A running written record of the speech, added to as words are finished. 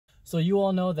So you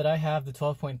all know that I have the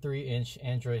 12.3-inch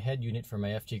Android head unit for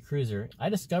my FJ Cruiser. I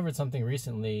discovered something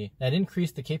recently that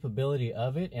increased the capability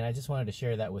of it, and I just wanted to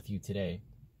share that with you today.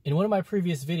 In one of my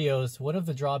previous videos, one of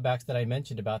the drawbacks that I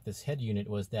mentioned about this head unit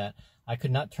was that I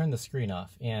could not turn the screen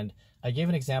off. And I gave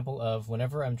an example of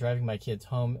whenever I'm driving my kids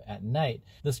home at night,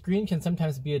 the screen can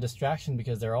sometimes be a distraction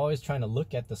because they're always trying to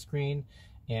look at the screen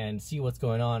and see what's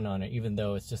going on it, even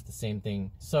though it's just the same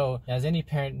thing. So as any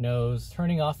parent knows,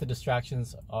 turning off the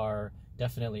distractions are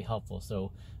definitely helpful.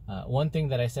 So one thing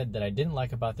that I said that I didn't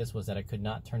like about this was that I could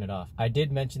not turn it off. I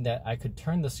did mention that I could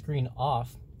turn the screen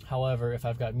off. However, if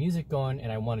I've got music going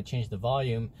and I want to change the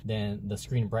volume, then the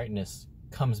screen brightness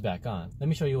comes back on. Let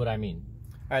me show you what I mean.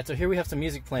 All right, so here we have some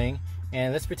music playing,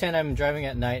 and let's pretend I'm driving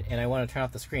at night and I want to turn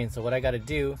off the screen. So what I got to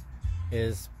do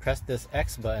is press this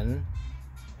X button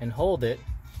and hold it,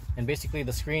 and basically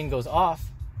the screen goes off.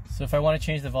 So if I want to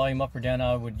change the volume up or down,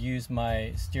 I would use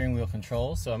my steering wheel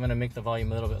controls. So I'm going to make the volume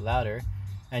a little bit louder,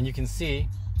 and you can see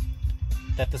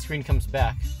that the screen comes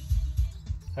back.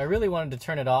 If I really wanted to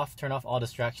turn it off, turn off all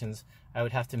distractions, I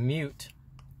would have to mute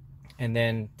and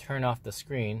then turn off the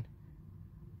screen,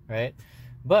 right?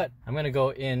 But I'm going to go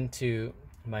into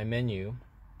my menu.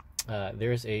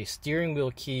 There's a steering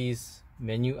wheel keys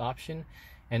menu option,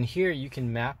 and here you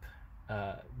can map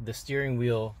the steering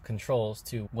wheel controls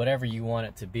to whatever you want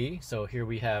it to be. So here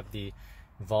we have the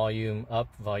volume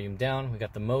up, volume down. We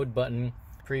got the mode button,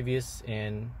 previous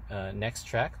and next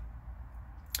track,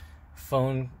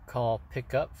 phone call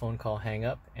pick up, phone call hang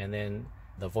up, and then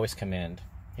the voice command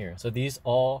here. So these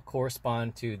all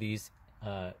correspond to these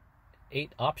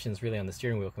 8 options really on the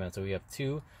steering wheel command. So we have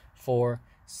 2, 4,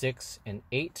 6, and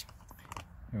 8.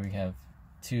 Here we have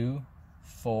 2,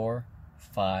 4,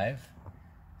 5,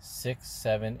 6,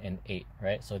 7, and 8,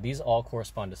 right? So these all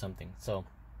correspond to something. So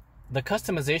the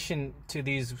customization to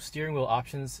these steering wheel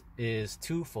options is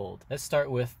twofold. Let's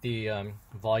start with the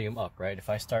volume up, right? If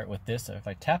I start with this, if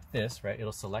I tap this, right,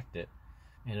 it'll select it,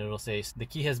 and it'll say the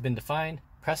key has been defined.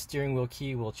 Press steering wheel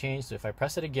key will change. So if I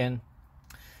press it again,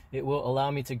 it will allow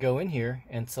me to go in here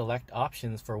and select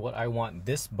options for what I want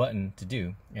this button to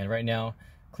do. And right now,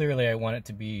 clearly I want it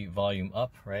to be volume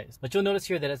up, right? But you'll notice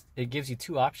here that it gives you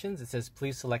 2 options. It says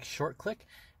please select short click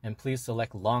and please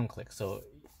select long click. So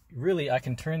really I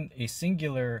can turn a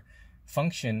singular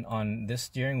function on this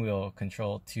steering wheel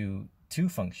control to 2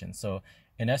 functions. So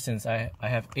in essence, I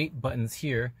have 8 buttons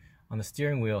here on the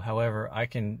steering wheel. However, I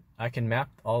can map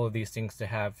all of these things to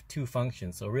have 2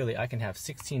 functions. So really I can have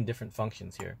 16 different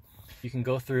functions here. You can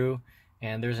go through,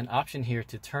 and there's an option here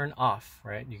to turn off,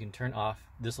 right? You can turn off.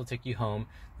 This will take you home.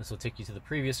 This will take you to the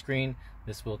previous screen.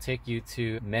 This will take you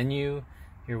to menu.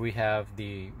 Here we have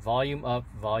the volume up,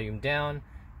 volume down,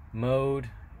 mode,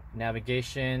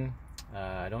 navigation.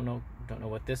 I don't know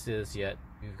what this is yet.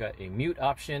 We've got a mute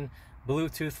option,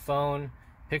 Bluetooth phone,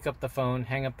 pick up the phone,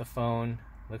 hang up the phone.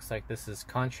 Looks like this is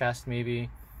contrast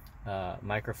maybe.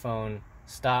 Microphone,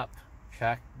 stop,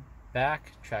 track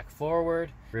back, track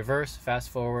forward, reverse, fast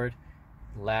forward,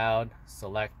 loud,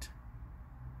 select,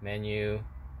 menu,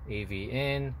 AV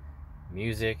in,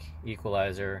 music,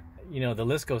 equalizer. You know, the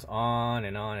list goes on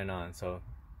and on and on. So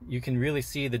you can really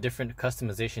see the different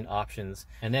customization options.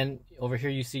 And then over here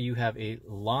you see you have a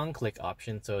long click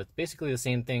option. So it's basically the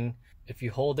same thing. If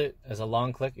you hold it as a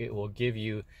long click, it will give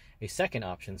you a second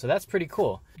option. So that's pretty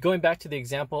cool. Going back to the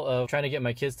example of trying to get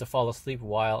my kids to fall asleep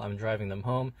while I'm driving them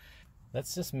home,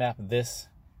 let's just map this.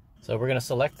 So we're going to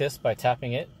select this by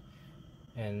tapping it.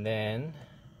 And then,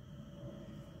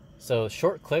 so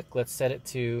short click, let's set it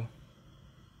to,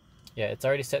 yeah, it's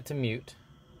already set to mute,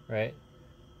 right?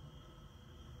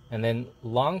 And then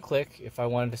long click, if I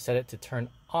wanted to set it to turn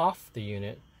off the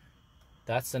unit,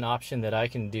 that's an option that I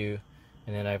can do.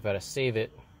 And then I've got to save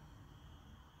it.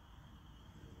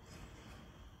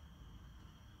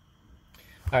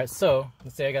 All right, so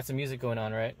let's say I got some music going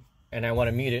on, right? And I want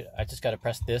to mute it. I just got to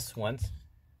press this once,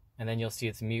 and then you'll see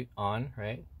it's mute on,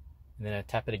 right? And then I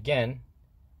tap it again,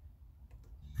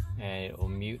 and it will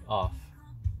mute off.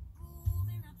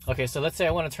 Okay, so let's say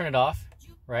I want to turn it off,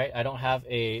 right? I don't have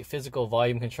a physical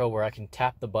volume control where I can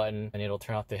tap the button and it'll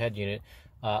turn off the head unit.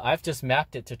 I've just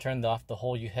mapped it to turn off the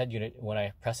whole head unit when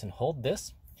I press and hold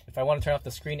this. If I want to turn off the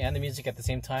screen and the music at the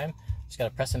same time, just got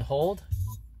to press and hold,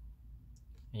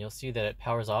 and you'll see that it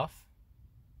powers off.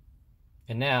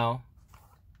 And now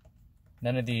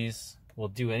none of these will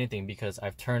do anything because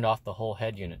I've turned off the whole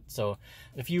head unit. So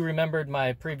if you remembered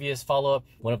my previous follow-up,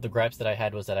 one of the gripes that I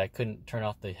had was that I couldn't turn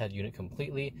off the head unit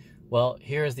completely. Well,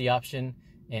 here is the option,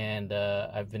 and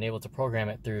I've been able to program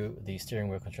it through the steering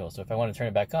wheel control. So if I want to turn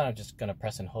it back on, I'm just going to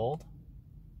press and hold,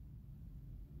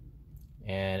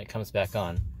 and it comes back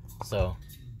on. So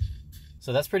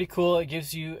So that's pretty cool. It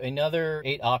gives you another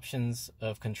 8 options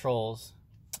of controls,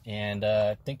 and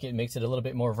I think it makes it a little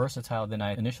bit more versatile than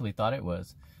I initially thought it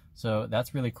was. So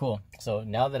that's really cool. So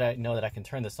now that I know that I can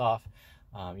turn this off,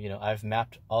 you know, I've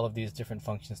mapped all of these different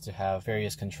functions to have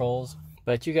various controls,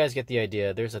 but you guys get the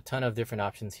idea. There's a ton of different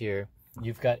options here.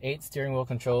 You've got 8 steering wheel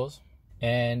controls,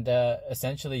 and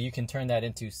essentially you can turn that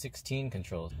into 16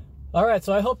 controls. All right,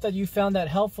 so I hope that you found that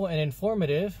helpful and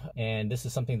informative, and this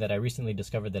is something that I recently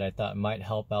discovered that I thought might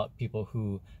help out people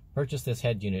who purchase this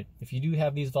head unit. If you do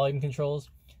have these volume controls,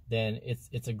 then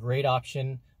it's a great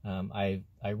option. I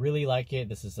really like it.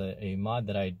 This is a mod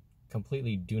that I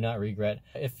completely do not regret.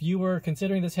 If you were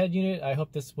considering this head unit, I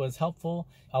hope this was helpful.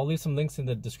 I'll leave some links in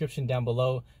the description down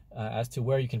below as to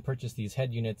where you can purchase these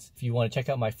head units. If you want to check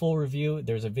out my full review,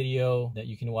 there's a video that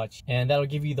you can watch, and that'll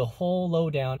give you the whole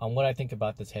lowdown on what I think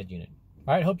about this head unit.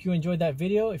 All right, hope you enjoyed that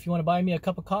video. If you want to buy me a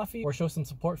cup of coffee or show some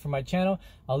support for my channel,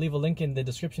 I'll leave a link in the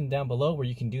description down below where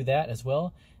you can do that as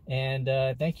well. And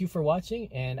thank you for watching,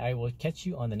 and I will catch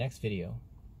you on the next video.